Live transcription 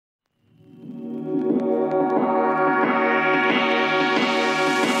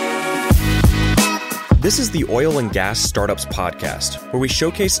This is the Oil and Gas Startups Podcast, where we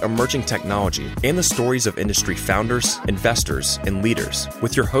showcase emerging technology and the stories of industry founders, investors, and leaders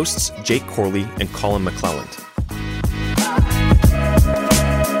with your hosts, Jake Corley and Colin McClelland.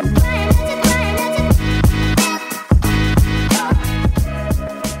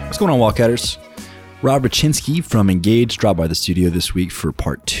 What's going on, Wildcatters? Rob Rachinsky from Engage dropped by the studio this week for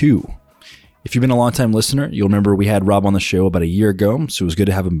part 2. If you've been a long-time listener, you'll remember we had Rob on the show about a year ago, so it was good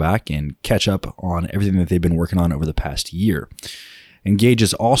to have him back and catch up on everything that they've been working on over the past year. Engage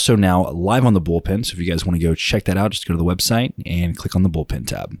is also now live on the Bullpen, so if you guys want to go check that out, just go to the website and click on the Bullpen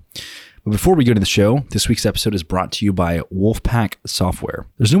tab. But before we go to the show, this week's episode is brought to you by Wolfpack Software.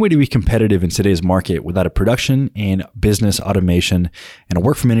 There's no way to be competitive in today's market without a production and business automation and a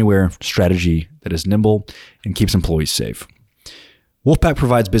work-from-anywhere strategy that is nimble and keeps employees safe. Wolfpack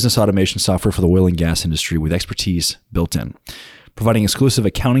provides business automation software for the oil and gas industry with expertise built in, providing exclusive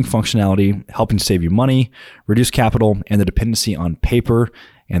accounting functionality, helping save you money, reduce capital, and the dependency on paper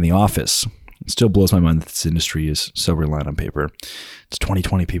and the office. It still blows my mind that this industry is so reliant on paper. It's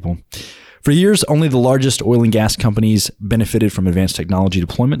 2020, people. For years, only the largest oil and gas companies benefited from advanced technology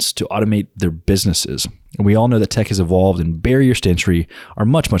deployments to automate their businesses. And we all know that tech has evolved and barriers to entry are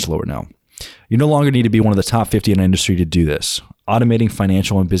much, much lower now. You no longer need to be one of the top 50 in the industry to do this. Automating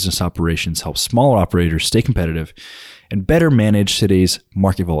financial and business operations helps smaller operators stay competitive and better manage today's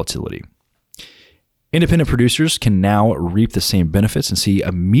market volatility. Independent producers can now reap the same benefits and see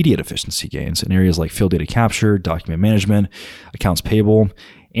immediate efficiency gains in areas like field data capture, document management, accounts payable,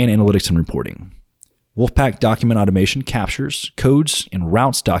 and analytics and reporting. Wolfpack Document Automation captures, codes, and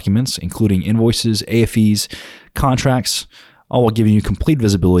routes documents, including invoices, AFEs, contracts, all while giving you complete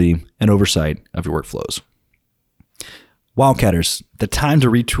visibility and oversight of your workflows. Wildcatters, the time to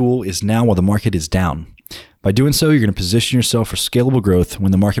retool is now while the market is down. By doing so, you're going to position yourself for scalable growth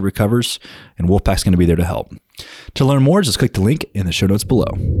when the market recovers, and Wolfpack's going to be there to help. To learn more, just click the link in the show notes below.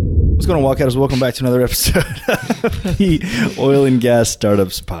 What's going on, Wildcatters? Welcome back to another episode of the Oil and Gas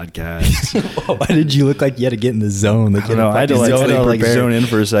Startups Podcast. Why did you look like you had to get in the zone? I don't know. I had to zone in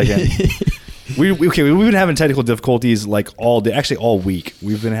for a second. We've been having technical difficulties like all day, actually all week.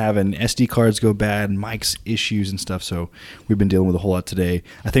 We've been having SD cards go bad, mics issues and stuff. So we've been dealing with a whole lot today.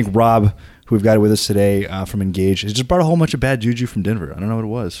 I think Rob, who we've got with us today from Engage, has just brought a whole bunch of bad juju from Denver. I don't know what it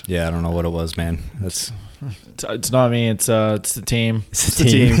was. Yeah, I don't know what it was, man. It's not me. It's the team. It's the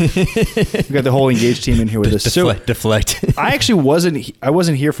team. We've got the whole Engage team in here with us. Deflect. I actually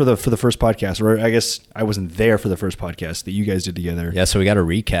wasn't here for the first podcast, or I guess I wasn't there for the first podcast that you guys did together. Yeah, so we got to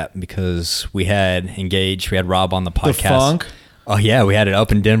recap because we had Engage, we had Rob on the podcast. The Funk. Oh yeah, we had it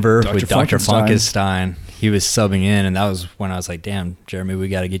up in Denver with Dr. Funkenstein. Funkenstein. He was subbing in, and that was when I was like, damn, Jeremy, we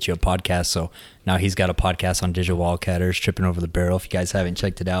got to get you a podcast. So now he's got a podcast on Digital Wildcatters, Tripping Over the Barrel. If you guys haven't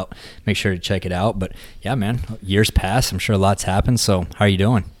checked it out, make sure to check it out. But yeah, man, years pass. I'm sure lots happened. So how are you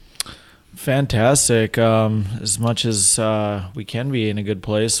doing? Fantastic. As much as we can be in a good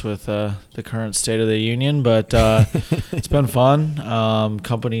place with the current state of the union, but it's been fun.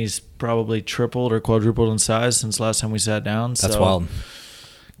 Company's probably tripled or quadrupled in size since last time we sat down. That's wild.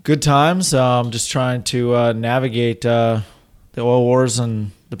 Good times. Just trying to navigate the oil wars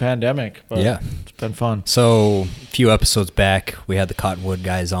and the pandemic. But yeah, it's been fun. So a few episodes back, we had the Cottonwood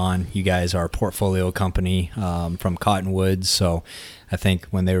guys on. You guys are a portfolio company from Cottonwood. So I think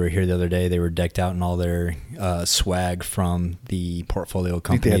when they were here the other day, they were decked out in all their swag from the portfolio companies.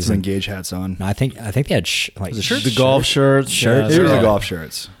 I think they had some Engage hats on. No, I think they had the golf shirts. It was the golf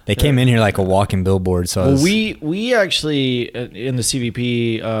shirts. They came in here like a walking billboard. So we actually in the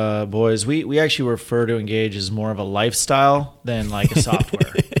CVP boys, we actually refer to Engage as more of a lifestyle than like a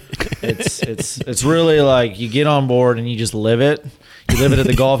software. It's really like you get on board and you just live it. You live it at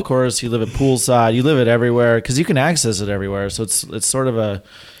the golf course. You live it poolside. You live it everywhere because you can access it everywhere. So it's sort of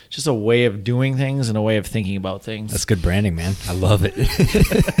just a way of doing things and a way of thinking about things. That's good branding, man. I love it.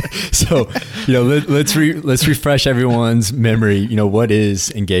 So, let's refresh everyone's memory. What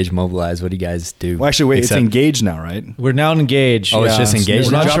is Engage Mobilize? What do you guys do? Well, actually, wait, it's Engage now, right? We're now Engaged. Oh, yeah. It's just Engage.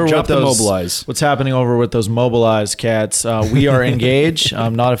 We're not sure Mobilize. What's happening over with those Mobilize cats. We are Engage.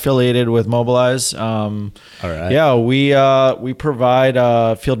 I'm not affiliated with Mobilize. All right. Yeah, we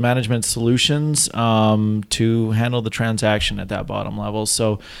provide field management solutions to handle the transaction at that bottom level.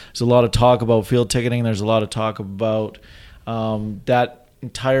 So there's a lot of talk about field ticketing. There's a lot of talk about that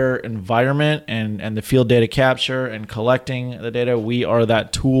entire environment and the field data capture and collecting the data. We are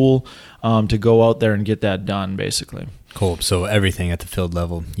that tool to go out there and get that done, basically. Cool. So everything at the field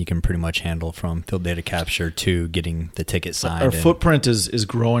level you can pretty much handle, from field data capture to getting the ticket signed. Our footprint is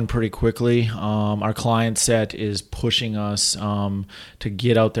growing pretty quickly. Our client set is pushing us to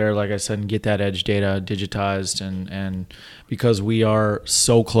get out there, like I said, and get that edge data digitized. And because we are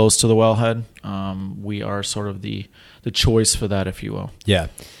so close to the wellhead, we are sort of the choice for that, if you will. Yeah.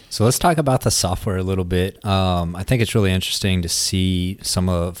 So let's talk about the software a little bit. I think it's really interesting to see some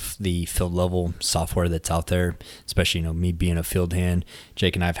of the field level software that's out there, especially, me being a field hand.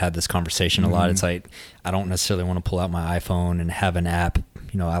 Jake and I have had this conversation a lot. It's like, I don't necessarily want to pull out my iPhone and have an app.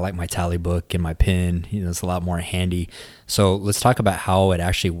 I like my tally book and my pen. It's a lot more handy. So let's talk about how it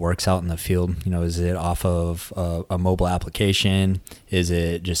actually works out in the field. Is it off of a mobile application? Is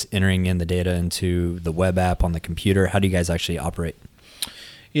it just entering in the data into the web app on the computer? How do you guys actually operate?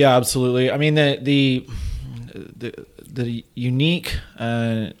 Yeah, absolutely. I mean, the unique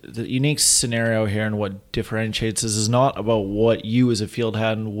scenario here and what differentiates us is not about what you as a field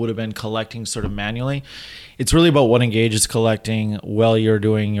hand would have been collecting sort of manually. It's really about what Engage is collecting while you're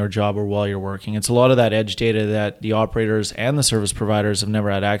doing your job or while you're working. It's a lot of that edge data that the operators and the service providers have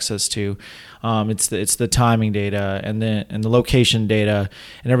never had access to. It's the timing data and the location data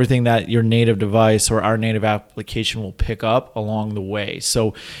and everything that your native device or our native application will pick up along the way.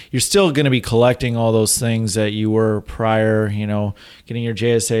 So you're still going to be collecting all those things that you were prior, getting your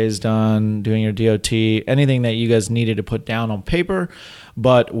JSAs done, doing your DOT, anything that you guys needed to put down on paper.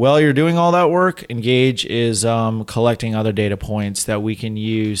 But while you're doing all that work, Engage is collecting other data points that we can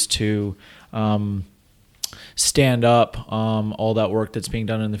use to stand up all that work that's being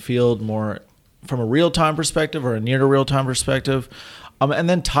done in the field more from a real-time perspective or a near to real-time perspective, and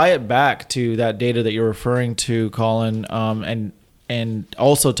then tie it back to that data that you're referring to, Colin, and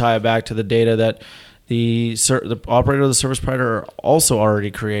also tie it back to the data that the operator or the service provider are also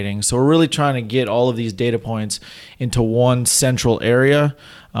already creating. So we're really trying to get all of these data points into one central area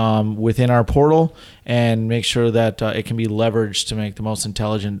within our portal and make sure that it can be leveraged to make the most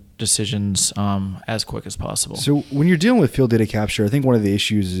intelligent decisions as quick as possible. So when you're dealing with field data capture, I think one of the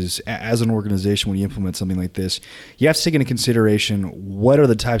issues is, as an organization, when you implement something like this, you have to take into consideration what are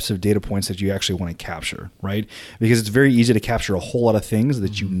the types of data points that you actually want to capture, right? Because it's very easy to capture a whole lot of things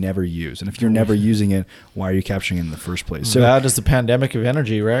that you never use. And if you're never using it, why are you capturing it in the first place? So that is the pandemic of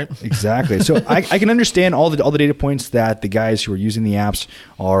energy, right? Exactly. So I can understand all the data points that the guys who are using the apps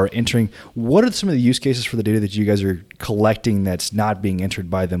are entering. What are some of the use cases for the data that you guys are collecting that's not being entered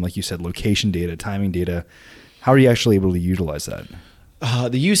by them? Like you said, location data, timing data. How are you actually able to utilize that?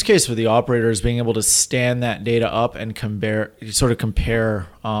 The use case for the operator is being able to stand that data up and compare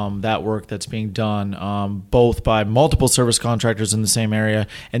that work that's being done both by multiple service contractors in the same area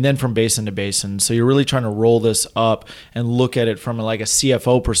and then from basin to basin. So you're really trying to roll this up and look at it from a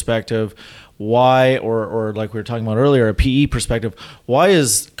CFO perspective. Why, or like we were talking about earlier, a PE perspective, why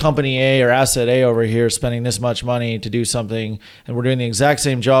is company A or asset A over here spending this much money to do something and we're doing the exact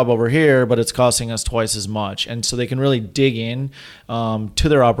same job over here, but it's costing us twice as much? And so they can really dig in to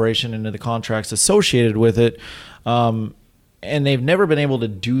their operation and to the contracts associated with it. And they've never been able to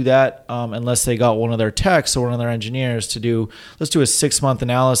do that unless they got one of their techs or one of their engineers to do, let's do a 6-month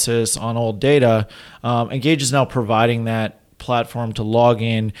analysis on old data. Engage is now providing that platform to log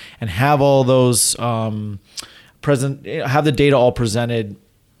in and have all those have the data all presented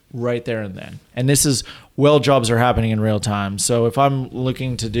right there and then. And this is jobs are happening in real time. So if I'm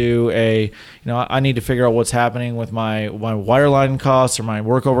looking to do I need to figure out what's happening with my wireline costs or my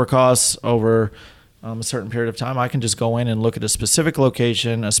workover costs over a certain period of time, I can just go in and look at a specific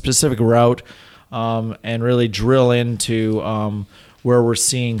location, a specific route, and really drill into where we're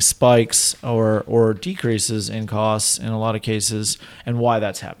seeing spikes or decreases in costs in a lot of cases and why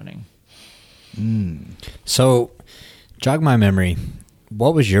that's happening. So jog my memory.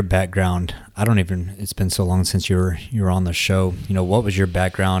 What was your background? It's been so long since you were on the show. What was your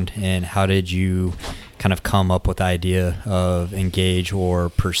background and how did you kind of come up with the idea of Engage or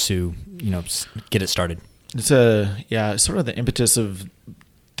pursue, get it started? It's sort of the impetus of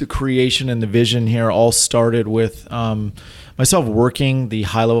the creation and the vision here all started with myself working the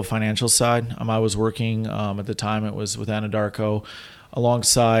high-level financial side. I was working at the time, it was with Anadarko,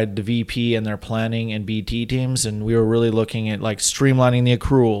 alongside the VP and their planning and BT teams, and we were really looking at streamlining the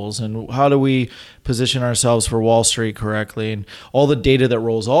accruals and how do we position ourselves for Wall Street correctly, and all the data that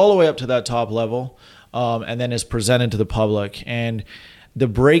rolls all the way up to that top level and then is presented to the public. And the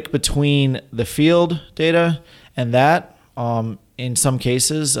break between the field data and that, in some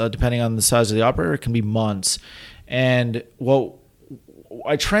cases, depending on the size of the operator, it can be months. And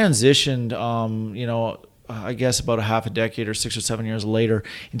I transitioned, I guess about a half a decade or 6 or 7 years later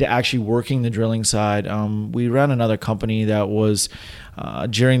into actually working the drilling side. We ran another company that was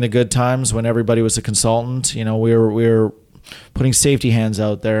during the good times when everybody was a consultant. We were putting safety hands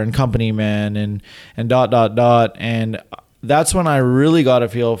out there and company men and and that's when I really got a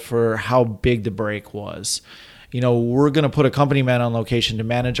feel for how big the break was. We're going to put a company man on location to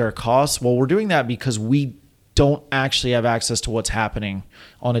manage our costs. Well, we're doing that because we don't actually have access to what's happening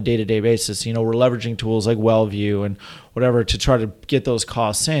on a day-to-day basis. We're leveraging tools like WellView and whatever to try to get those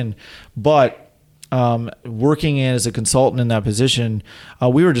costs in. But working in as a consultant in that position,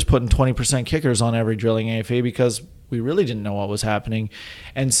 we were just putting 20% kickers on every drilling AFA because we really didn't know what was happening.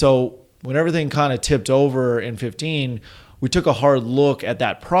 And so when everything kind of tipped over in 2015, we took a hard look at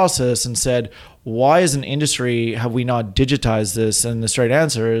that process and said, why as an industry have we not digitized this? And the straight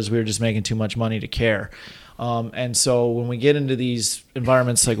answer is we were just making too much money to care. And so when we get into these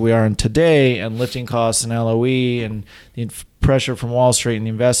environments like we are in today, and lifting costs and LOE and the pressure from Wall Street and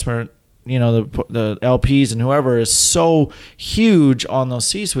the investment, the LPs and whoever is so huge on those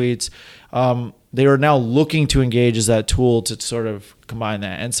C-suites, they are now looking to Engage as that tool to sort of combine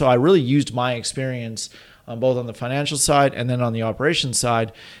that. And so I really used my experience both on the financial side and then on the operations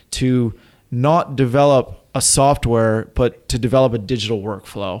side to not develop a software, but to develop a digital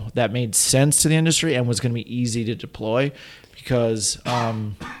workflow that made sense to the industry and was going to be easy to deploy because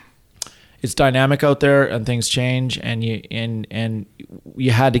it's dynamic out there and things change, and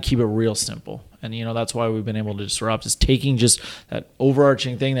you had to keep it real simple. And that's why we've been able to disrupt, is taking just that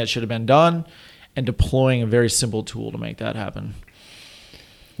overarching thing that should have been done and deploying a very simple tool to make that happen.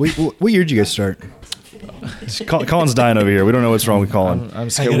 What year did you guys start? Colin's dying over here. We don't know what's wrong with Colin. I'm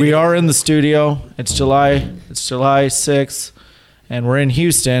scared. We are in the studio. It's July 6th, and we're in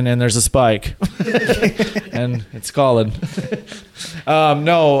Houston, and there's a spike, and it's Colin. We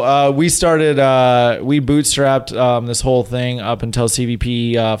started. We bootstrapped this whole thing up until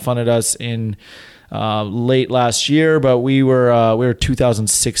CVP funded us in late last year, but we were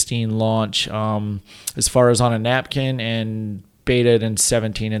 2016 launch as far as on a napkin, and betaed in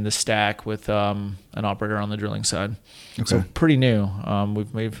 17 in the stack with an operator on the drilling side. Okay. So pretty new.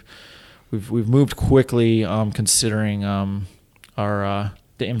 We've moved quickly considering the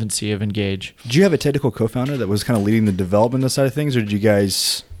infancy of Engage. Did you have a technical co-founder that was kind of leading the development side of things, or did you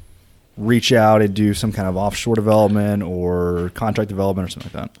guys reach out and do some kind of offshore development or contract development or something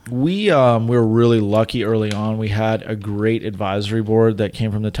like that? We were really lucky early on. We had a great advisory board that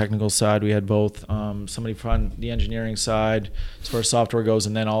came from the technical side. We had both somebody from the engineering side as far as software goes,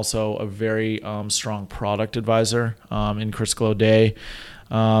 and then also a very strong product advisor in Chris Glaudet.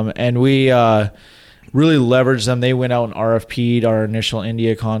 And we really leveraged them. They went out and RFP'd our initial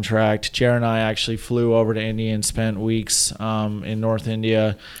India contract. Jared and I actually flew over to India and spent weeks in North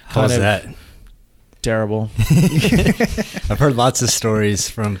India. How's that? Terrible. I've heard lots of stories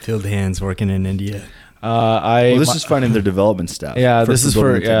from field hands working in India. This is finding their development staff. Yeah, this is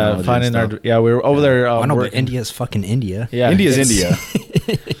for finding our. Yeah, we were over there. I know, but India's fucking India. Yeah, India's India.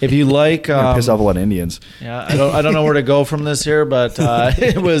 If you like, piss off a lot of Indians. Yeah, I don't know where to go from this here, but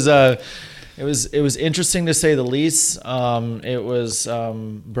it was interesting to say the least. It was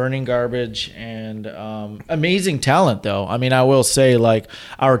burning garbage and amazing talent, though. I mean, I will say, like,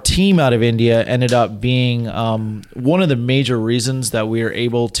 our team out of India ended up being one of the major reasons that we were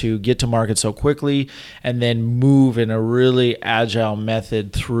able to get to market so quickly and then move in a really agile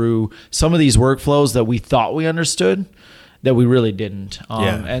method through some of these workflows that we thought we understood that we really didn't.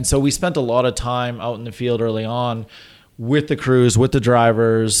 And so we spent a lot of time out in the field early on with the crews, with the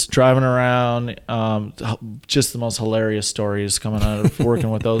drivers, driving around. Just the most hilarious stories coming out of working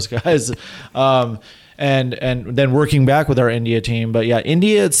with those guys. And then working back with our India team. But yeah,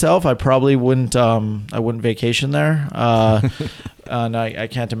 India itself, I probably wouldn't vacation there. And I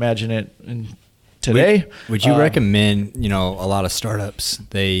can't imagine it today. Would you recommend, a lot of startups,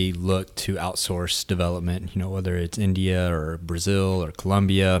 they look to outsource development, whether it's India or Brazil or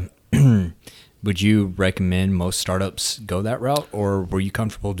Colombia? Would you recommend most startups go that route, or were you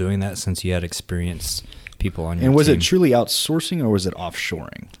comfortable doing that since you had experienced people on your team? And was it truly outsourcing, or was it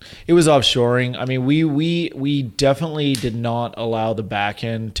offshoring? It was offshoring. I mean, we definitely did not allow the back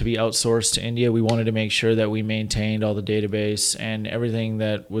end to be outsourced to India. We wanted to make sure that we maintained all the database and everything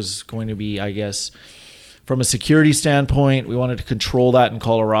that was going to be, I guess, from a security standpoint, we wanted to control that in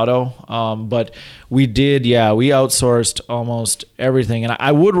Colorado. But we did, we outsourced almost everything. And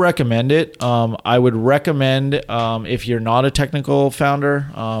I would recommend it. I would recommend if you're not a technical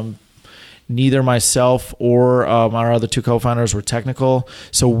founder, neither myself or our other two co-founders were technical.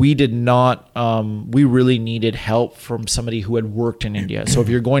 So we did not, we really needed help from somebody who had worked in India. So if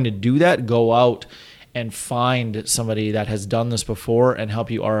you're going to do that, go out and find somebody that has done this before and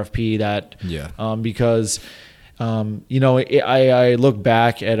help you RFP that. Because I look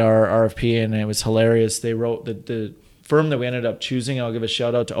back at our RFP and it was hilarious. They wrote the firm that we ended up choosing. I'll give a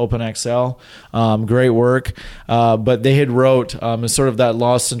shout out to OpenXL. Great work. But they had wrote, as sort of that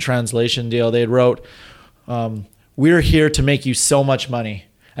lost in translation deal, they had wrote, we're here to make you so much money.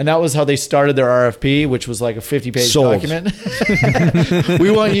 And that was how they started their RFP, which was like a 50-page document.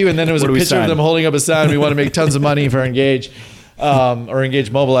 We want you. And then it was a picture of them holding up a sign. We want to make tons of money for Engage. Or Engage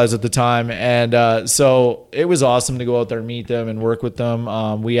Mobilize at the time. And so it was awesome to go out there and meet them and work with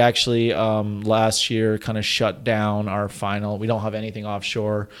them. We actually last year kind of shut down our final. We don't have anything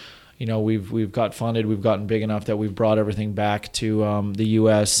offshore. We've got funded. We've gotten big enough that we've brought everything back to the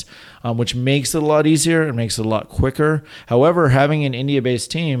U.S., which makes it a lot easier and makes it a lot quicker. However, having an India-based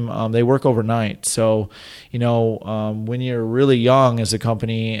team, they work overnight. So, when you're really young as a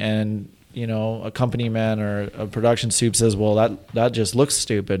company and a company man or a production soup says, well, that just looks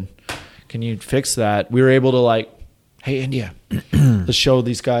stupid. Can you fix that? We were able to hey, India, let's show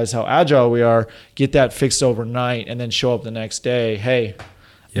these guys how agile we are, get that fixed overnight, and then show up the next day. Hey,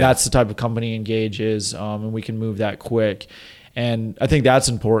 that's the type of company Engage is, and we can move that quick. And I think that's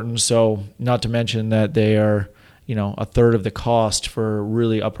important. So not to mention that they are, a third of the cost for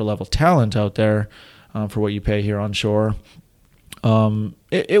really upper level talent out there for what you pay here on shore.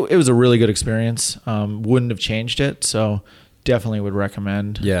 It was a really good experience. Wouldn't have changed it. So definitely would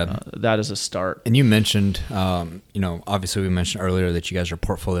recommend that as a start. And you mentioned, obviously we mentioned earlier that you guys are a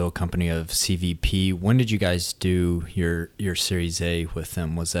portfolio company of CVP. When did you guys do your Series A with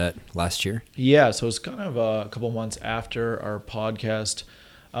them? Was that last year? Yeah. So it's kind of a couple months after our podcast,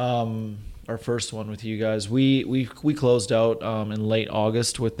 our first one with you guys. We closed out in late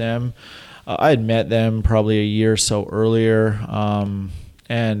August with them. I had met them probably a year or so earlier,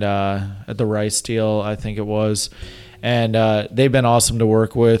 and at the Rice deal, I think it was. And they've been awesome to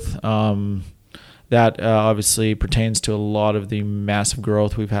work with. That obviously pertains to a lot of the massive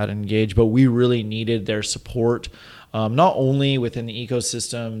growth we've had in Engage, but we really needed their support, not only within the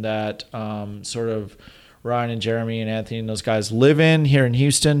ecosystem that sort of Ryan and Jeremy and Anthony and those guys live in here in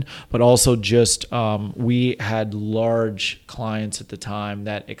Houston, but also just we had large clients at the time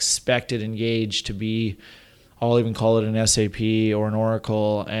that expected Engage to be, I'll even call it an SAP or an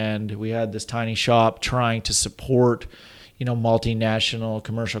Oracle, and we had this tiny shop trying to support, multinational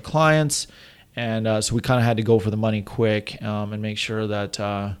commercial clients, and so we kind of had to go for the money quick and make sure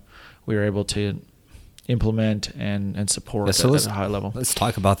that we were able to implement and support at a high level. Let's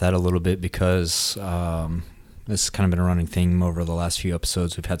talk about that a little bit because this has kind of been a running theme over the last few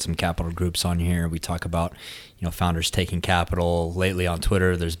episodes. We've had some capital groups on here. We talk about founders taking capital. Lately on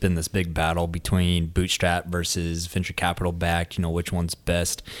Twitter, there's been this big battle between bootstrap versus venture capital backed, which one's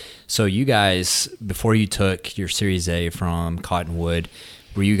best. So you guys, before you took your Series A from Cottonwood,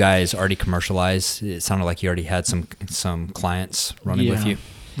 were you guys already commercialized? It sounded like you already had some clients running with you.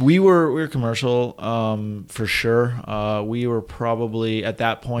 We were commercial for sure. We were probably at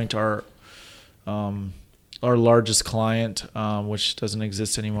that point our largest client, which doesn't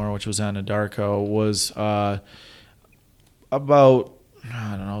exist anymore, which was Anadarko, was they're about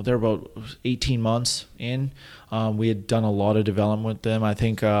 18 months in. We had done a lot of development with them. I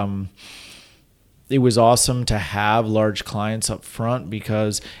think it was awesome to have large clients up front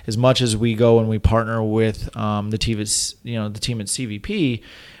because as much as we go and we partner with the team at CVP,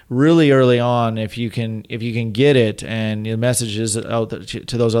 really early on, if you can get it, and the message is out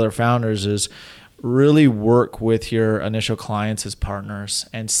to those other founders is really work with your initial clients as partners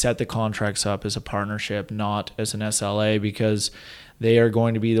and set the contracts up as a partnership, not as an SLA, because they are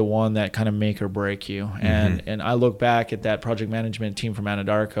going to be the one that kind of make or break you. Mm-hmm. And I look back at that project management team from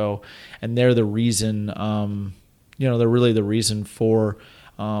Anadarko, and they're the reason, they're really the reason for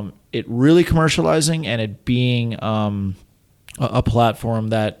it really commercializing and it being a platform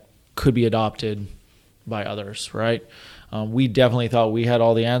that could be adopted by others, right? We definitely thought we had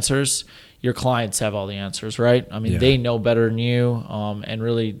all the answers. Your clients have all the answers, right? I mean, they know better than you, and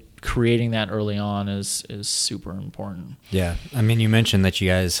really creating that early on is super important. Yeah. I mean, you mentioned that you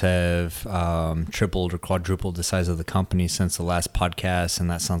guys have tripled or quadrupled the size of the company since the last podcast,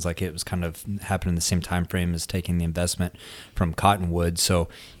 and that sounds like it was kind of happening in the same time frame as taking the investment from Cottonwood. So,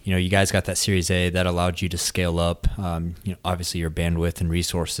 you guys got that Series A that allowed you to scale up, obviously your bandwidth and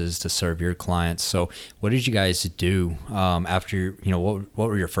resources to serve your clients. So what did you guys do after, what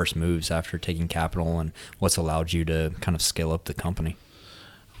were your first moves after taking capital, and what's allowed you to kind of scale up the company?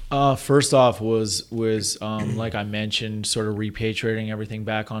 First off was like I mentioned, sort of repatriating everything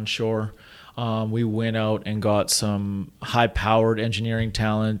back on shore. We went out and got some high-powered engineering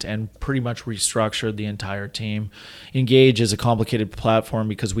talent and pretty much restructured the entire team. Engage is a complicated platform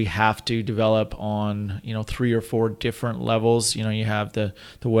because we have to develop on 3 or 4 different levels. You have the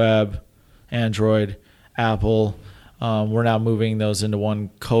web, Android, Apple. We're now moving those into one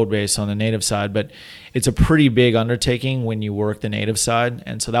code base on the native side, but it's a pretty big undertaking when you work the native side.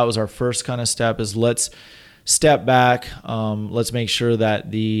 And so that was our first kind of step, is let's step back. Let's make sure that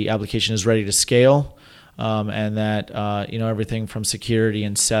the application is ready to scale, and that everything from security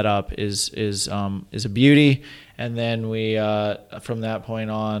and setup is a beauty. And then we from that point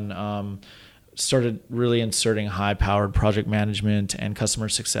on started really inserting high-powered project management and customer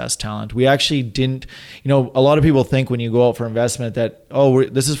success talent. We actually didn't, a lot of people think when you go out for investment that,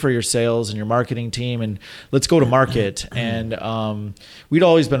 this is for your sales and your marketing team and let's go to market. And we'd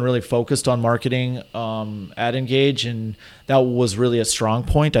always been really focused on marketing at Engage, and that was really a strong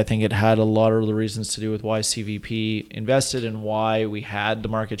point. I think it had a lot of the reasons to do with why CVP invested and why we had the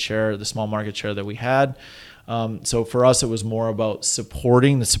market share, the small market share that we had. So for us, it was more about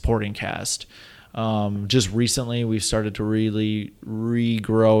supporting the supporting cast. Just recently, we've started to really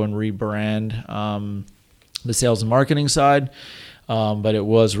regrow and rebrand the sales and marketing side. But it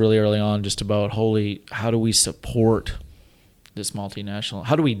was really early on just about, how do we support this multinational?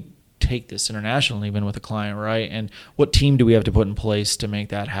 How do we take this international even with a client, right? And what team do we have to put in place to make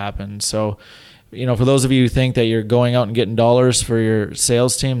that happen? So, for those of you who think that you're going out and getting dollars for your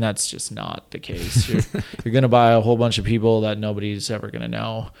sales team, that's just not the case. You're going to buy a whole bunch of people that nobody's ever going to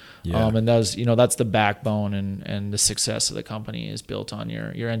know. Yeah. And that's the backbone and the success of the company is built on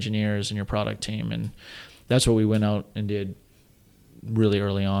your engineers and your product team. And that's what we went out and did really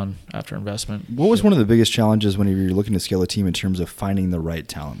early on after investment. What was one of the biggest challenges when you're looking to scale a team in terms of finding the right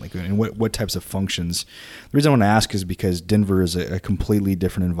talent? Like, and what types of functions? The reason I want to ask is because Denver is a completely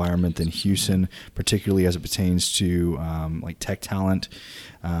different environment than Houston, particularly as it pertains to like tech talent.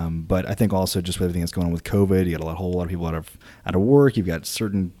 But I think also just with everything that's going on with COVID, you got a whole lot of people out of work. You've got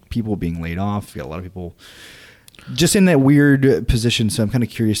certain people being laid off. You got a lot of people just in that weird position. So I'm kind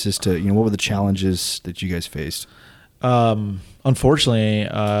of curious as to what were the challenges that you guys faced? Unfortunately,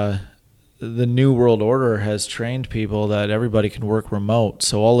 the new world order has trained people that everybody can work remote.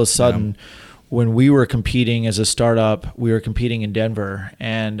 So all of a sudden, when we were competing as a startup, we were competing in Denver.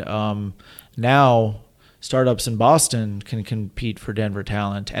 And now startups in Boston can compete for Denver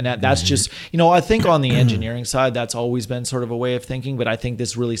talent. And that's just, I think on the engineering side, that's always been sort of a way of thinking. But I think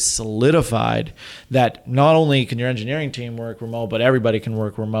this really solidified that not only can your engineering team work remote, but everybody can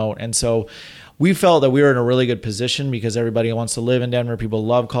work remote. And so we felt that we were in a really good position because everybody wants to live in Denver. People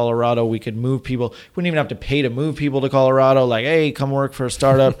love Colorado. We could move people. We wouldn't even have to pay to move people to Colorado. Like, hey, come work for a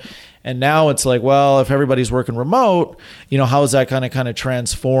startup. And now it's like, well, if everybody's working remote, how is that going to kind of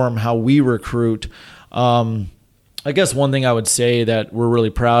transform how we recruit? I guess one thing I would say that we're really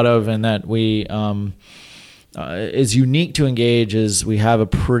proud of and that we is unique to Engage is we have a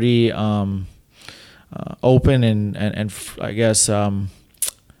pretty open and I guess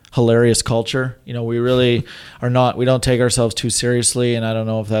hilarious culture. We really are not, we don't take ourselves too seriously. And I don't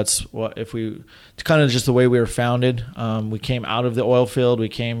know if it's kind of just the way we were founded. We came out of the oil field. We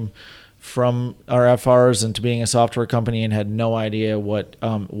came from our FRs into being a software company and had no idea what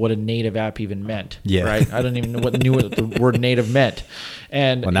a native app even meant. Yeah. Right. I don't even know what the word native meant.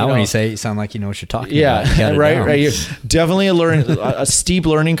 And now when you say it, you sound like you know what you're talking about. Yeah. Right. You're definitely a steep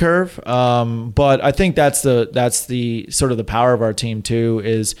learning curve. But I think that's the sort of the power of our team too,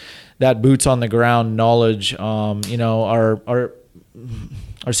 is that boots on the ground knowledge. Our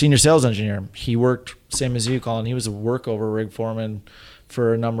senior sales engineer, he worked same as you, Colin. He was a workover rig foreman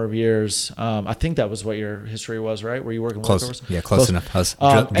for a number of years. I think that was what your history was, right? Were you working close? Workovers? Yeah, close enough.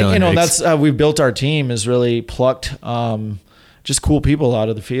 That's we've built our team is really plucked just cool people out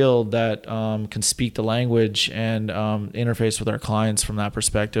of the field that can speak the language and interface with our clients from that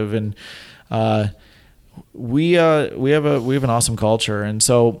perspective. And we have an awesome culture. And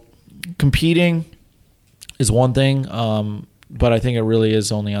so competing is one thing, but I think it really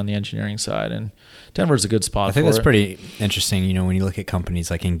is only on the engineering side. And Denver's a good spot. I think that's pretty interesting. When you look at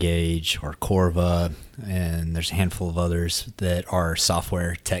companies like Engage or Corva, and there's a handful of others that are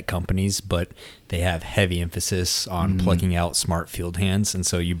software tech companies, but they have heavy emphasis on plugging out smart field hands. And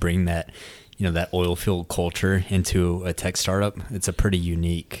so you bring that, that oil field culture into a tech startup. It's a pretty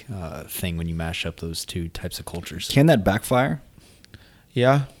unique thing when you mash up those two types of cultures. Can that backfire?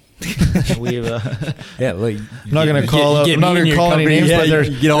 Yeah. We've Yeah, look, I'm not going to call out. I'm not going to call any names, but there's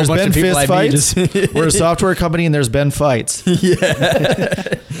been fist fights. We're a software company, and there's been fights.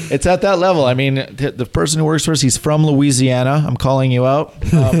 It's at that level. I mean, the person who works for us, he's from Louisiana. I'm calling you out.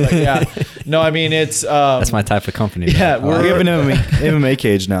 But yeah, no, I mean it's. That's my type of company. Yeah, we're giving him an MMA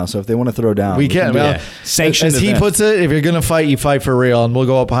cage now. So if they want to throw down, we can. Well, sanctioned. As he puts it, if you're going to fight, you fight for real, and we'll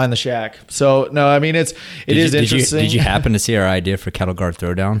go up behind the shack. So no, I mean it is interesting. Did you happen to see our idea for Cattle Guard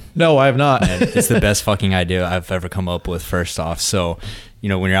Throwdown? No, I have not. It's the best fucking idea I've ever come up with. First off, so when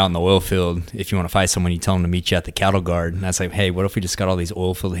you're out in the oil field, if you want to fight someone, you tell them to meet you at the cattle guard. And that's like, hey, what if we just got all these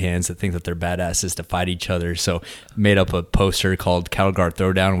oil field hands that think that they're badasses to fight each other? So made up a poster called Cattle Guard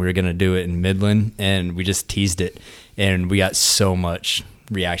Throwdown. We were going to do it in Midland, and we just teased it. And we got so much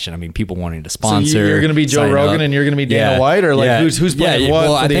reaction. I mean, people wanting to sponsor. So you're going to be Joe Rogan and you're going to be Dana White, or like who's playing what?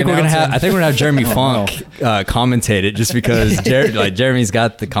 Well, I think we're going to have Jeremy Funk commentate it, just because Jeremy's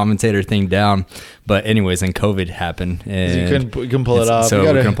got the commentator thing down. But anyways, then COVID happened, and you couldn't pull it off. So we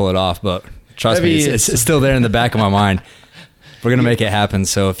couldn't pull it off. But trust me, it's still there in the back of my mind. We're going to make it happen.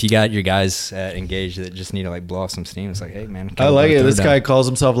 So if you got your guys engaged that just need to like blow off some steam, it's like, hey, man. I like it. This guy calls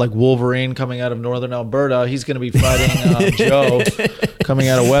himself like Wolverine coming out of northern Alberta. He's going to be fighting Joe coming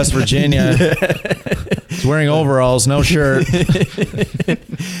out of West Virginia. He's wearing overalls, no shirt.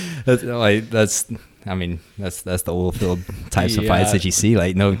 That's the oil field types of fights that you see.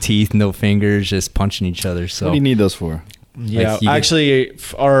 Like no teeth, no fingers, just punching each other. So what do you need those for? Yeah, actually,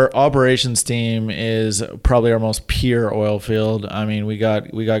 our operations team is probably our most pure oil field. I mean, we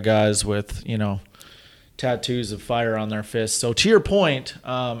got guys with tattoos of fire on their fists. So to your point,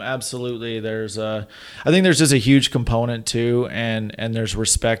 absolutely, I think there's just a huge component too, and there's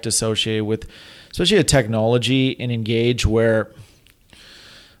respect associated with, especially a technology and Engage where,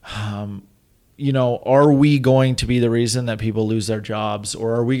 are we going to be the reason that people lose their jobs,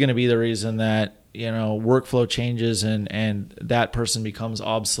 or are we going to be the reason that workflow changes and that person becomes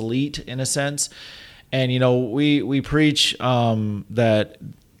obsolete in a sense? And we preach that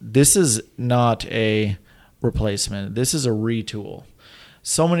this is not a replacement, this is a retool.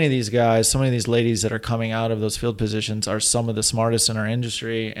 So many of these guys, so many of these ladies that are coming out of those field positions are some of the smartest in our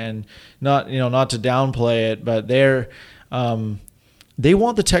industry, and not to downplay it, but they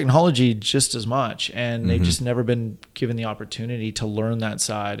want the technology just as much, and they've just never been given the opportunity to learn that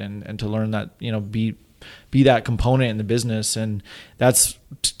side and to learn that, be that component in the business. And that's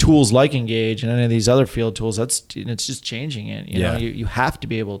tools like Engage and any of these other field tools. It's just changing it. You have to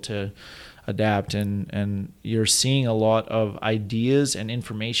be able to adapt, and you're seeing a lot of ideas and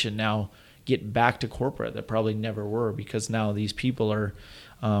information now get back to corporate that probably never were, because now these people are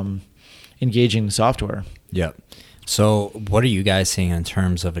engaging the software. Yeah. So what are you guys seeing in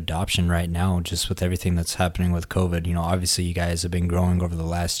terms of adoption right now, just with everything that's happening with COVID? Obviously you guys have been growing over the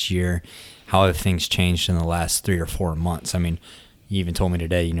last year. How have things changed in the last 3 or 4 months? I mean, you even told me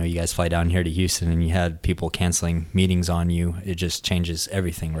today, you guys fly down here to Houston and you had people canceling meetings on you. It just changes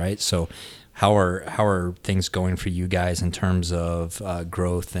everything, right? So how are things going for you guys in terms of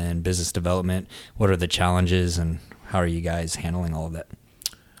growth and business development? What are the challenges, and how are you guys handling all of that?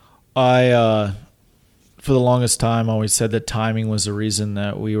 For the longest time, I always said that timing was the reason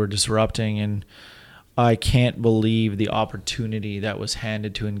that we were disrupting, and I can't believe the opportunity that was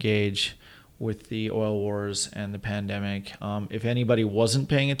handed to Engage with the oil wars and the pandemic. If anybody wasn't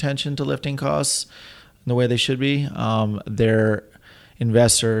paying attention to lifting costs in the way they should be, their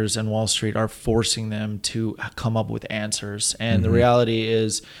investors and Wall Street are forcing them to come up with answers. And the reality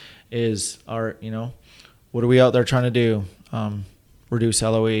is what are we out there trying to do? Reduce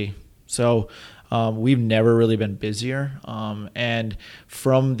LOE. So we've never really been busier. And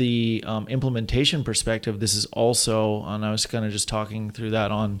from the implementation perspective, this is also, and I was kind of just talking through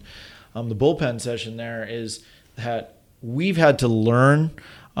that on the bullpen session there, is that we've had to learn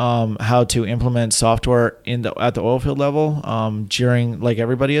how to implement software at the oil field level during, like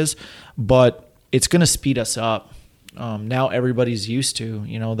everybody is, but it's going to speed us up. Now everybody's used to,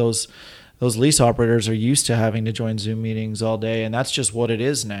 those lease operators are used to having to join Zoom meetings all day, and that's just what it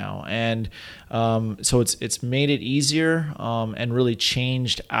is now. And so it's made it easier and really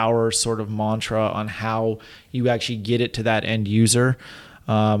changed our sort of mantra on how you actually get it to that end user.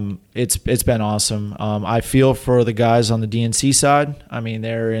 It's been awesome. I feel for the guys on the DNC side. I mean,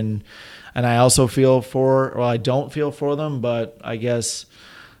 and I also I don't feel for them, but I guess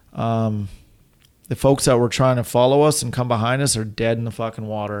the folks that were trying to follow us and come behind us are dead in the fucking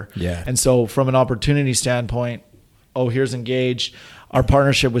water. Yeah. And so from an opportunity standpoint, here's Engage. Our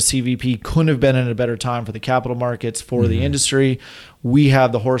partnership with CVP couldn't have been in a better time for the capital markets, for the industry. We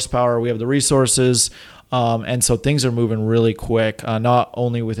have the horsepower, we have the resources. And so things are moving really quick, not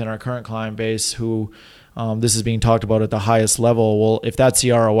only within our current client base who this is being talked about at the highest level. Well, if that's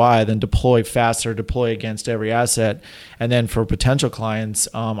the ROI, then deploy faster, deploy against every asset. And then for potential clients,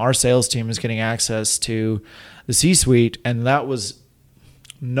 our sales team is getting access to the C-suite. And that was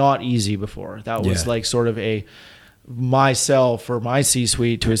not easy before. That was like sort of my sell for my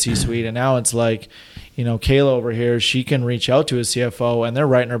C-suite to a C-suite. And now it's like, Kayla over here, she can reach out to a CFO and they're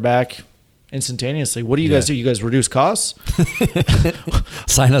writing her back instantaneously. What do you guys do? You guys reduce costs?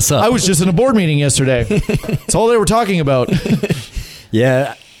 Sign us up. I was just in a board meeting yesterday. That's all they were talking about.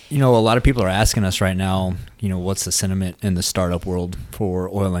 Yeah. A lot of people are asking us right now, what's the sentiment in the startup world for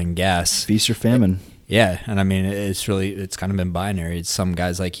oil and gas? Feast or famine. Yeah. And I mean, it's kind of been binary. It's some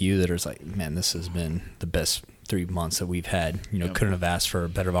guys like you that are like, man, this has been the best 3 months that we've had. Couldn't have asked for a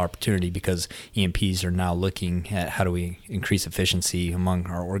better opportunity because E&Ps are now looking at how do we increase efficiency among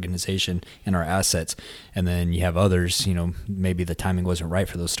our organization and our assets. And then you have others, maybe the timing wasn't right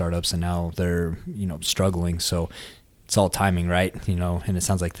for those startups and now they're, struggling. So it's all timing, right? And it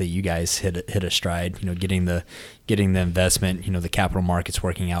sounds like that you guys hit a stride, getting the investment, the capital markets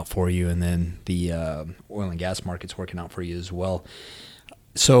working out for you, and then the oil and gas markets working out for you as well.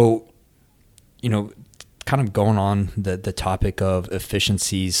 So, kind of going on the topic of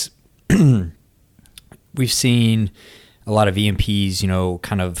efficiencies, we've seen a lot of E&Ps,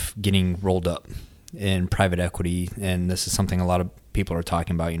 kind of getting rolled up in private equity. And this is something a lot of people are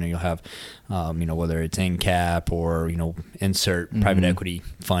talking about. You'll have, whether it's EnCap or, insert private equity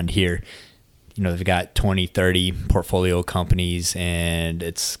fund here. They've got 20, 30 portfolio companies and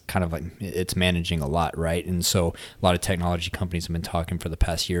it's kind of like it's managing a lot, right? And so a lot of technology companies have been talking for the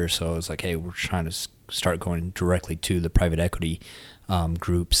past year or so. It's like, hey, we're trying to start going directly to the private equity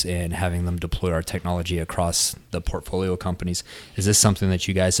groups and having them deploy our technology across the portfolio companies. Is this something that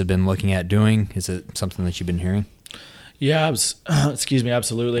you guys have been looking at doing? Is it something that you've been hearing? Yeah, excuse me,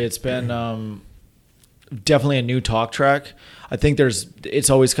 absolutely. It's been definitely a new talk track. I think it's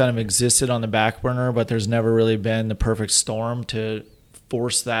always kind of existed on the back burner, but there's never really been the perfect storm to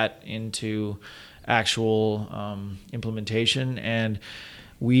force that into actual implementation. And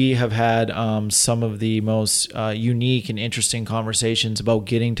we have had some of the most unique and interesting conversations about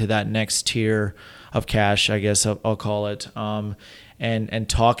getting to that next tier of cash, I guess I'll call it, and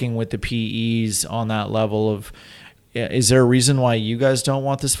talking with the PEs on that level of, is there a reason why you guys don't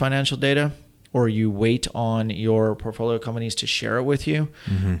want this financial data? Or you wait on your portfolio companies to share it with you.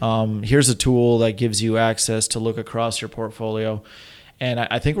 Mm-hmm. Here's a tool that gives you access to look across your portfolio. And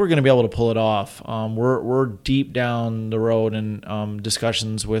I think we're going to be able to pull it off. We're deep down the road in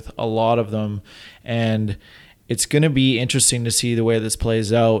discussions with a lot of them. And it's going to be interesting to see the way this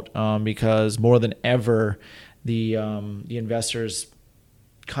plays out because more than ever, the investors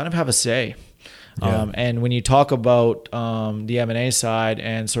kind of have a say. Yeah. And when you talk about the M&A side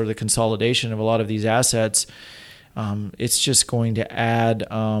and sort of the consolidation of a lot of these assets, it's just going to add.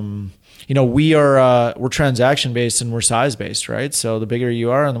 We're transaction based and we're size based, right? So the bigger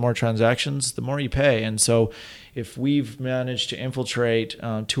you are and the more transactions, the more you pay. And so if we've managed to infiltrate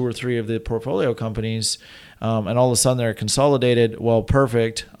 2 or 3 of the portfolio companies, and all of a sudden they're consolidated, well,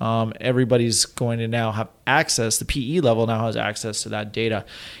 perfect. Everybody's going to now have access. The PE level now has access to that data.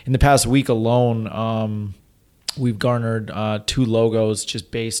 In the past week alone, we've garnered 2 logos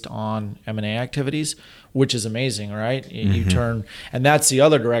just based on M&A activities, which is amazing, right? Mm-hmm. You turn, and that's the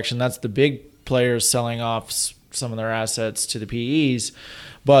other direction. That's the big players selling off some of their assets to the PEs.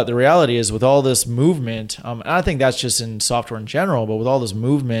 But the reality is with all this movement, and I think that's just in software in general, but with all this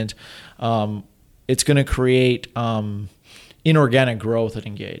movement, it's going to create inorganic growth at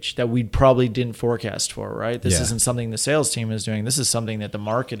Engage that we probably didn't forecast for, right? This isn't something the sales team is doing. This is something that the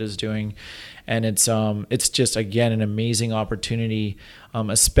market is doing. And it's just, again, an amazing opportunity,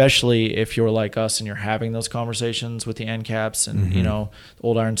 especially if you're like us and you're having those conversations with the EnCaps and,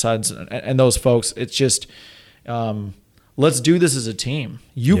 Old Ironsides and those folks. It's just, let's do this as a team.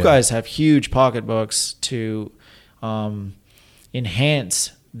 You guys have huge pocketbooks to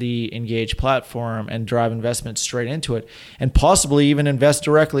enhance the Engage platform and drive investment straight into it and possibly even invest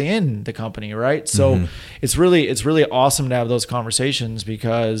directly in the company, right? So it's really awesome to have those conversations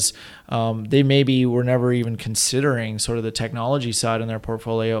because they maybe were never even considering sort of the technology side in their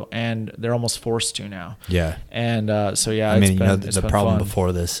portfolio and they're almost forced to now. Yeah. And I mean, the problem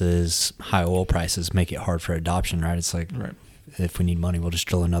before this is high oil prices make it hard for adoption, right? It's like, if we need money, we'll just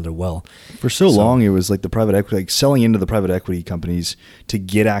drill another well. For so long, it was like the private equity, like selling into the private equity companies to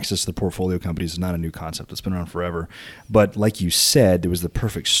get access to the portfolio companies is not a new concept. It's been around forever. But like you said, there was the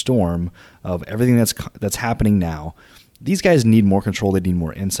perfect storm of everything that's happening now. these guys need more control. They need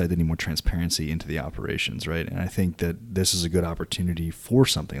more insight. They need more transparency into the operations, right? And I think that this is a good opportunity for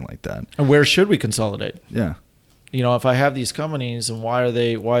something like that. And where should we consolidate? Yeah. If I have these companies, and why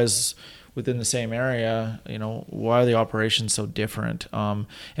is within the same area, why are the operations so different? And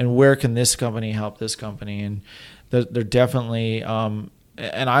where can this company help this company? And they're definitely, and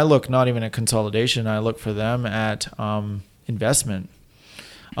I look not even at consolidation, I look for them at investment.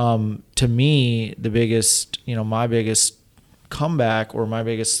 To me, the biggest, my biggest comeback or my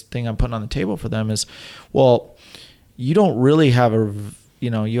biggest thing I'm putting on the table for them is, well, you don't really have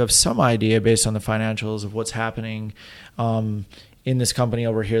you have some idea based on the financials of what's happening in this company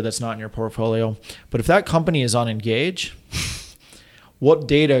over here that's not in your portfolio. But if that company is on Engage, what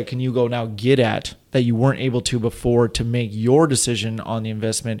data can you go now get at that you weren't able to before to make your decision on the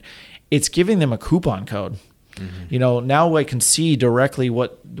investment? It's giving them a coupon code. Mm-hmm. Now I can see directly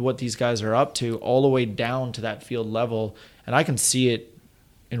what these guys are up to all the way down to that field level, and I can see it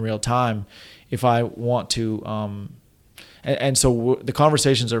in real time if I want to. And so the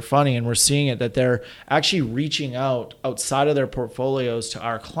conversations are funny, and we're seeing it that they're actually reaching out outside of their portfolios to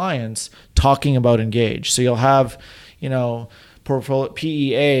our clients talking about Engage. So you'll have, portfolio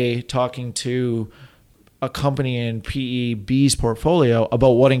PEA talking to a company in PEB's portfolio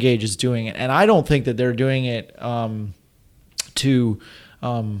about what Engage is doing. And I don't think that they're doing it to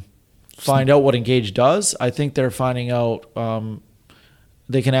find out what Engage does. I think they're finding out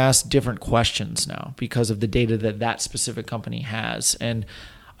they can ask different questions now because of the data that specific company has. And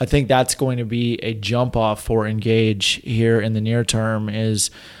I think that's going to be a jump off for Engage here in the near term,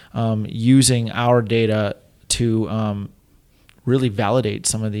 is using our data to really validate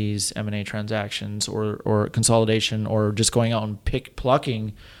some of these M&A transactions or consolidation, or just going out and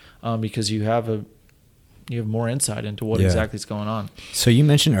plucking because you have more insight into what exactly is going on. So you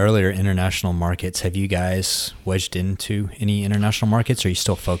mentioned earlier international markets. Have you guys wedged into any international markets, or are you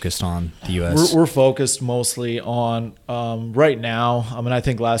still focused on the U.S.? We're focused mostly on right now. I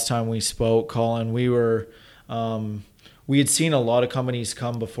think last time we spoke, Colin, we had seen a lot of companies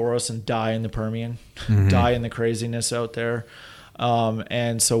come before us and die in the Permian, die in the craziness out there.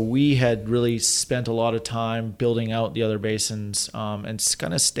 And so we had really spent a lot of time building out the other basins and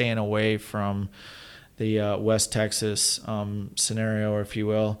kind of staying away from the West Texas scenario, or if you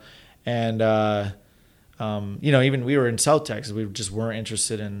will. And, even we were in South Texas. We just weren't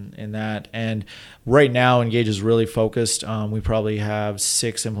interested in that. And right now, Engage is really focused. We probably have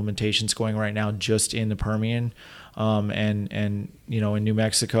 6 implementations going right now just in the Permian and in New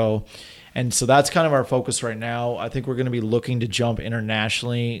Mexico. And so that's kind of our focus right now. I think we're going to be looking to jump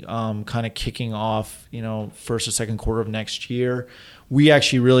internationally, kind of kicking off, first or second quarter of next year. We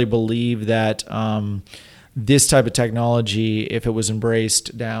actually really believe that this type of technology, if it was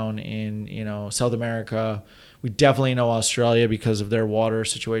embraced down in, South America, we definitely know Australia, because of their water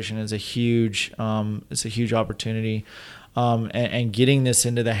situation, is a huge opportunity. And getting this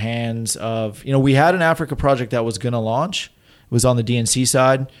into the hands of, we had an Africa project that was going to launch. It was on the DNC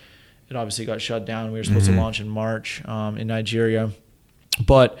side. It obviously got shut down. We were supposed to launch in March in Nigeria.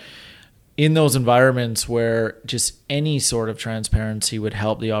 But in those environments where just any sort of transparency would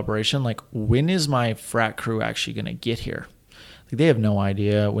help the operation, like, when is my frac crew actually going to get here? Like, they have no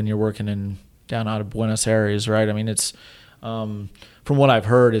idea when you're working down out of Buenos Aires, right? It's from what I've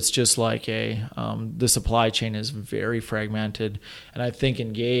heard, it's just like the supply chain is very fragmented. And I think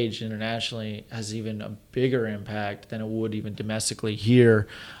Engage internationally has even a bigger impact than it would even domestically here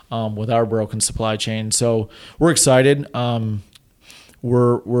with our broken supply chain. So we're excited.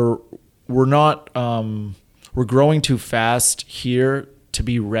 We're not we're growing too fast here to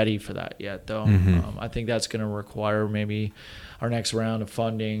be ready for that yet, though. I think that's going to require maybe our next round of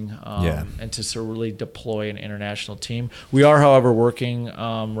funding and to sort of really deploy an international team. We are, however, working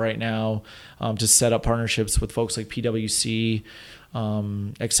right now to set up partnerships with folks like PwC,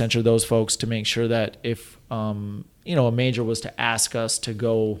 Accenture, those folks, to make sure that if a major was to ask us to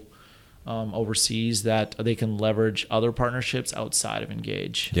go overseas, that they can leverage other partnerships outside of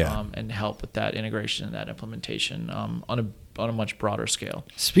Engage and help with that integration and that implementation on a much broader scale.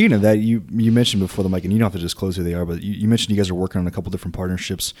 Speaking of that, you mentioned before the mic, and you don't have to disclose who they are, but you mentioned you guys are working on a couple different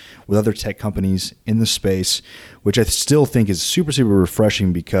partnerships with other tech companies in the space, which I still think is super, super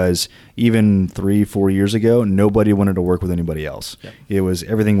refreshing, because even 3-4 years ago, nobody wanted to work with anybody else. Yep.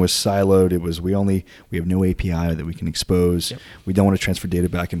 Everything was siloed. It was we have no API that we can expose. Yep. We don't want to transfer data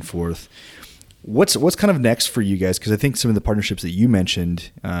back and forth. What's kind of next for you guys? Because I think some of the partnerships that you mentioned,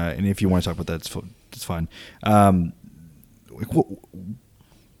 and if you want to talk about that, that's fine.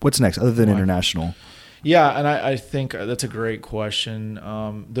 What's next other than international? Yeah, and I think that's a great question.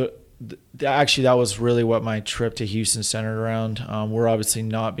 actually, that was really what my trip to Houston centered around. We're obviously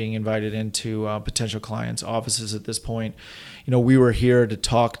not being invited into potential clients' offices at this point. We were here to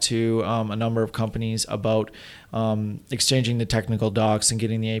talk to a number of companies about exchanging the technical docs and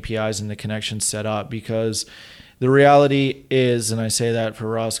getting the APIs and the connections set up, because the reality is, and I say that for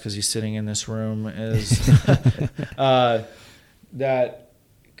Russ because he's sitting in this room, is that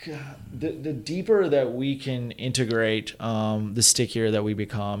the deeper that we can integrate, the stickier that we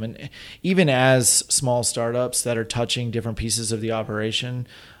become. And even as small startups that are touching different pieces of the operation,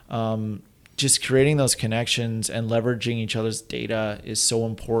 just creating those connections and leveraging each other's data is so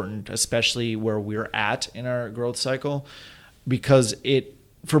important, especially where we're at in our growth cycle, because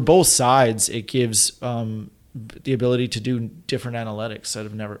for both sides, it gives the ability to do different analytics that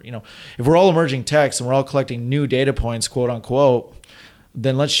have never, if we're all emerging techs and we're all collecting new data points, quote unquote,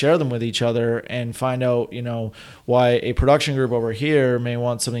 then let's share them with each other and find out, why a production group over here may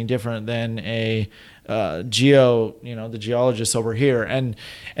want something different than a the geologists over here. And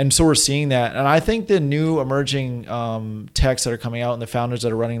so we're seeing that. And I think the new emerging techs that are coming out and the founders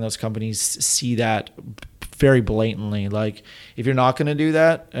that are running those companies see that very blatantly. Like, if you're not going to do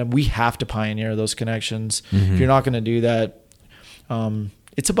that, and we have to pioneer those connections. If you're not going to do that,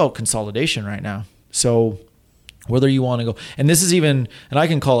 it's about consolidation right now. So whether you want to go, and this is even, and I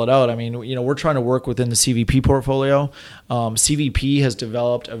can call it out. I mean, we're trying to work within the CVP portfolio. CVP has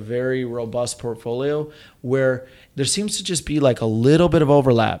developed a very robust portfolio where there seems to just be like a little bit of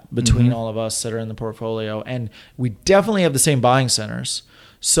overlap between all of us that are in the portfolio. And we definitely have the same buying centers.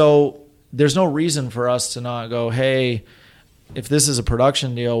 So there's no reason for us to not go, hey, if this is a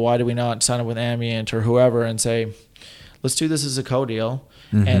production deal, why do we not sign up with Ambient or whoever and say, let's do this as a co-deal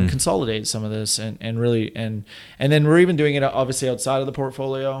and consolidate some of this and really, and then we're even doing it obviously outside of the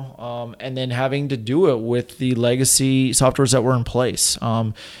portfolio, and then having to do it with the legacy softwares that were in place.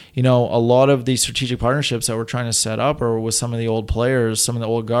 A lot of these strategic partnerships that we're trying to set up are with some of the old players, some of the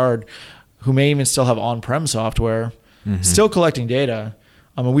old guard who may even still have on-prem software, still collecting data.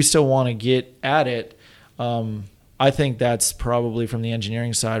 We still want to get at it. I think that's probably, from the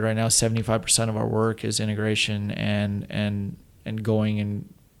engineering side right now, 75% of our work is integration and going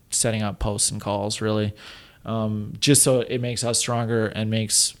and setting up posts and calls, really, just so it makes us stronger and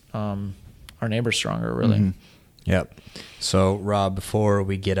makes our neighbors stronger, really. Yep. So, Rob, before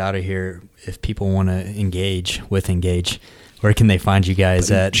we get out of here, if people want to engage, where can they find you guys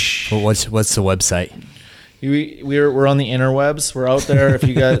at? What's the website? We're on the interwebs. We're out there. If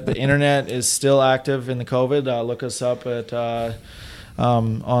you got the internet is still active in the COVID, look us up at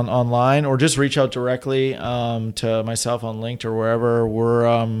online, or just reach out directly to myself on LinkedIn or wherever.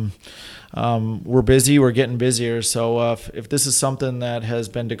 We're busy. We're getting busier. So if this is something that has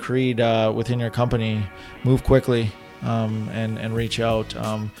been decreed within your company, move quickly. And reach out.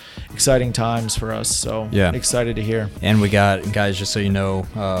 Exciting times for us. So excited to hear. And we got, guys, just so you know,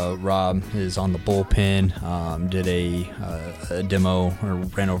 Rob is on the Bullpen, did a demo or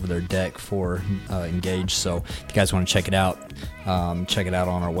ran over their deck for Engage. So if you guys want to check it out on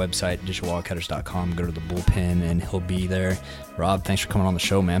our website, digitalwildcatters.com. Go to the Bullpen and he'll be there. Rob, thanks for coming on the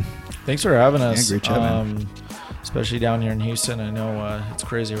show, man. Thanks for having us. Yeah, great job, man. Especially down here in Houston. I know it's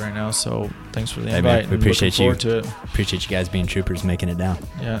crazy right now, so thanks for the invite. We appreciate you. To it. Appreciate you guys being troopers, making it down.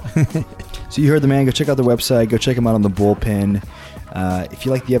 Yeah. So you heard the man. Go check out the website. Go check him out on the Bullpen. If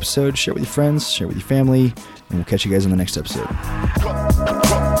you like the episode, share it with your friends, share it with your family, and we'll catch you guys on the next episode.